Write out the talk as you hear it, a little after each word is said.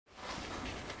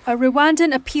A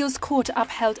Rwandan appeals court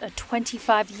upheld a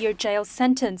 25-year jail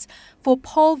sentence for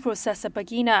Paul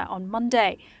Rusesabagina on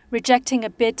Monday, rejecting a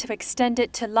bid to extend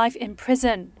it to life in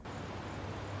prison.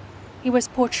 He was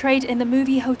portrayed in the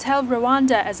movie Hotel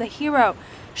Rwanda as a hero,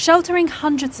 sheltering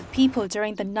hundreds of people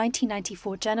during the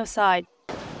 1994 genocide.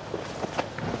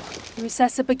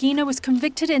 Rusesabagina was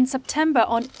convicted in September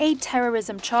on 8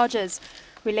 terrorism charges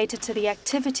related to the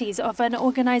activities of an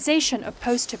organization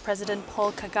opposed to President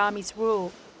Paul Kagame's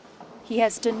rule. He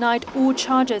has denied all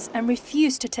charges and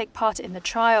refused to take part in the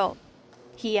trial.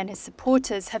 He and his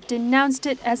supporters have denounced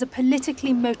it as a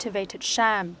politically motivated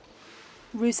sham.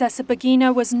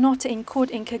 Rusesabagina was not in court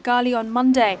in Kigali on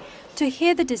Monday to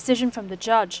hear the decision from the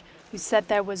judge, who said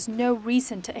there was no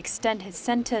reason to extend his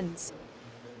sentence.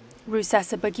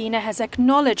 Rusesabagina has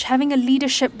acknowledged having a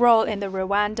leadership role in the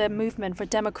Rwanda movement for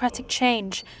democratic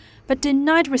change, but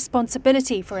denied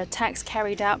responsibility for attacks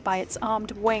carried out by its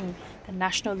armed wing, the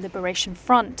National Liberation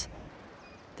Front.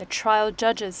 The trial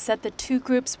judges said the two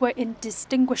groups were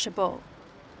indistinguishable.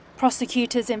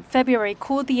 Prosecutors in February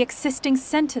called the existing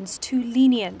sentence too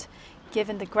lenient,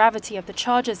 given the gravity of the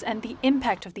charges and the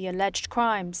impact of the alleged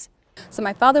crimes. So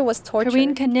my father was tortured.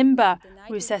 Karine Kanimba,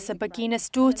 Rusesabagina's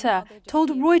daughter, told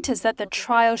Reuters that the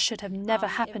trial should have never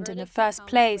happened in the first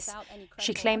place.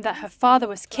 She claimed that her father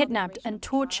was kidnapped and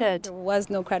tortured. There was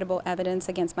no credible evidence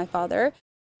against my father.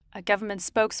 A government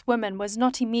spokeswoman was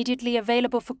not immediately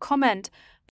available for comment,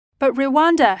 but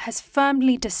Rwanda has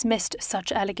firmly dismissed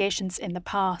such allegations in the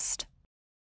past.